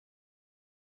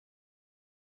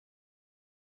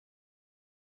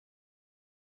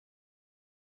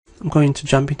I'm going to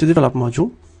jump into develop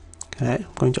module. Okay,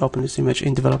 I'm going to open this image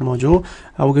in develop module.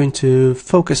 We're going to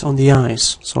focus on the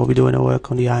eyes. So we're doing our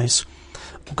work on the eyes.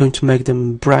 We're going to make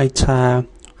them brighter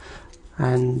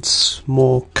and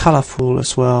more colorful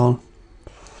as well.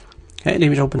 Okay, the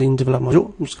image opened in develop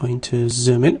module. I'm just going to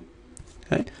zoom in.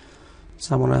 Okay,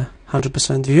 so I'm on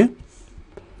 100% view.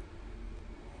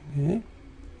 Okay,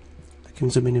 I can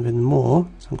zoom in even more.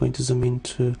 So I'm going to zoom in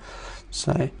to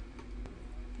say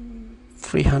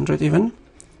 300 even.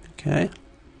 Okay,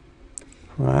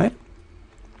 right.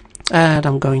 And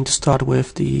I'm going to start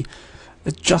with the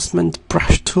adjustment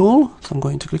brush tool. So I'm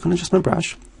going to click on adjustment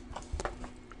brush.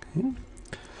 Okay.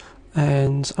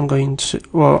 And I'm going to,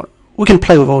 well, we can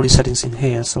play with all these settings in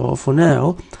here. So for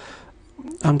now,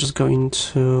 I'm just going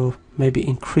to maybe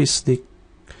increase the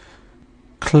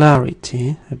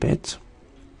clarity a bit,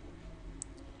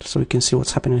 so we can see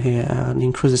what's happening here, and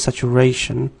increase the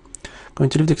saturation. Going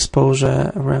to leave the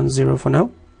exposure around 0 for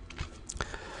now.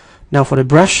 Now for the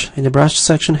brush, in the brush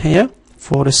section here,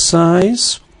 for the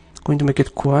size, I'm going to make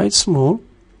it quite small.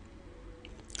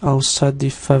 I'll set the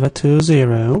feather to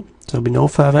 0. There'll be no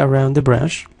feather around the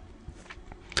brush.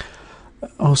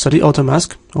 Also the auto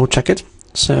mask, I'll check it.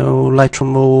 So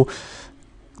Lightroom will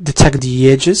detect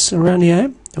the edges around the eye.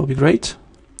 That will be great.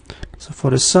 So for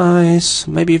the size,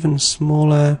 maybe even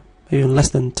smaller, maybe even less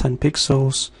than 10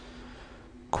 pixels.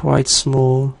 Quite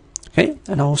small. Okay,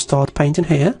 and I'll start painting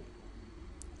here.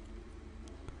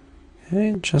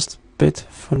 Okay, just a bit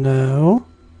for now.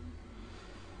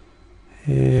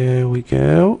 Here we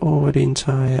go, over the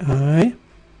entire eye.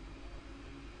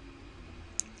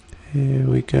 Here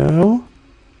we go.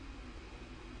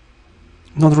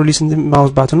 Not releasing the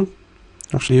mouse button.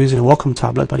 Actually using a Wacom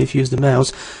tablet, but if you use the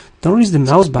mouse, don't release the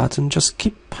mouse button, just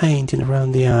keep painting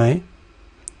around the eye.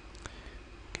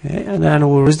 Okay, and then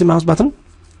we'll release the mouse button.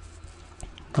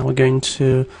 Now we're going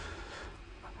to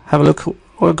have a look.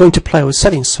 We're going to play with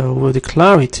settings. So with the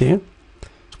clarity, I'm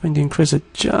going to increase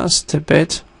it just a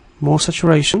bit. More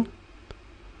saturation,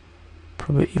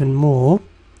 probably even more.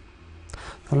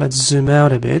 Now let's zoom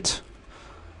out a bit.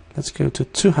 Let's go to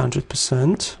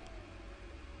 200%.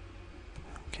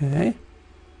 Okay,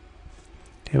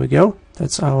 here we go.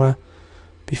 That's our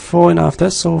before and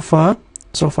after. So far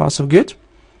so good.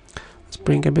 Let's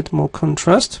bring a bit more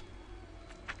contrast.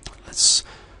 Let's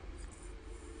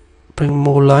bring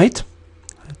more light.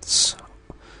 Let's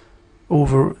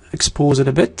overexpose it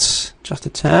a bit, just a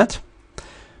tad.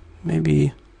 Maybe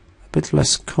a bit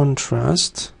less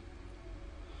contrast,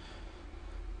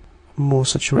 more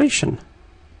saturation.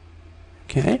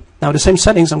 Okay, now the same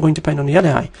settings I'm going to paint on the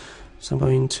other eye. So I'm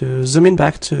going to zoom in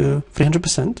back to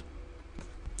 300%.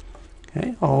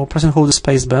 Okay, I'll press and hold the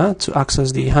space bar to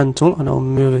access the hand tool, and I'll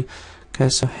move the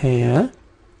cursor here.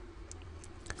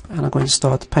 And I'm going to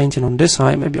start painting on this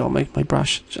eye. Maybe I'll make my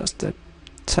brush just a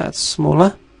tad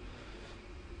smaller.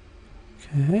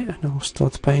 Okay, and I'll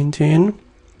start painting.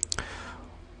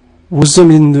 We'll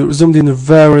zoomed in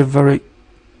very, very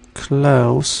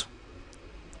close,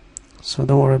 so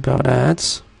don't worry about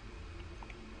that.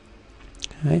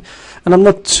 Okay, and I'm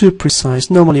not too precise.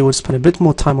 Normally I would spend a bit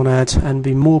more time on that and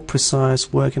be more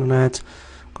precise working on that.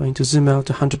 I'm going to zoom out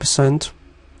to 100%.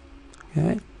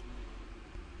 Okay,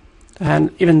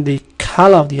 and even the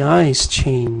color of the eyes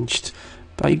changed,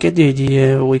 but you get the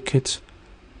idea. We could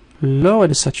lower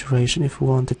the saturation if we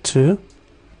wanted to.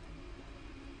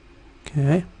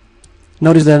 Okay,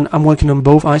 notice that I'm working on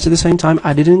both eyes at the same time.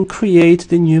 I didn't create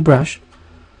the new brush,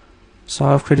 so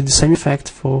I've created the same effect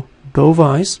for both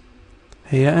eyes,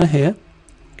 here and here.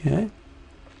 Okay,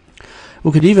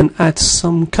 we could even add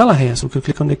some color here, so we could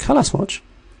click on the color swatch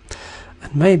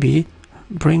and maybe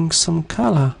bring some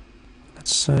color.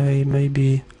 Let's say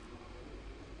maybe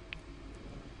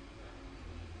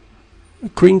a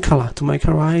green color to make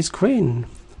our eyes green,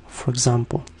 for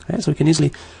example. Okay, so we can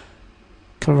easily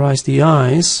colorize the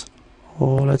eyes,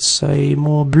 or let's say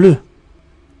more blue.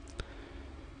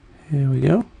 Here we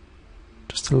go,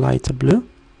 just a lighter blue.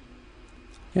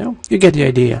 Yeah, you get the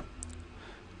idea.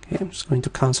 Okay, I'm just going to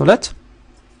cancel that.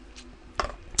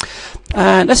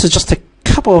 And this is just a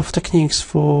couple of techniques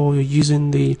for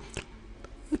using the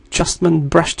adjustment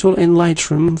brush tool in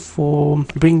Lightroom for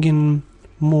bringing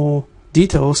more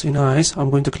details in eyes. I'm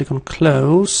going to click on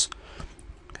close.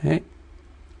 Okay,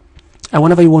 and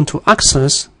whenever you want to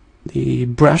access the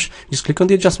brush, just click on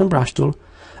the adjustment brush tool,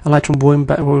 and Lightroom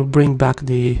will bring back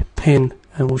the pin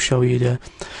and will show you the.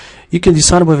 You can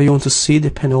decide whether you want to see the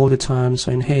pin all the time.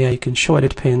 So in here you can show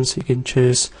edit pins. You can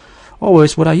choose.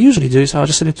 Always, what I usually do is I'll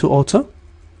just set it to auto.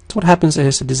 So what happens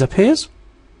is it disappears.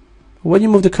 When you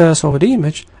move the cursor over the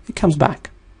image, it comes back.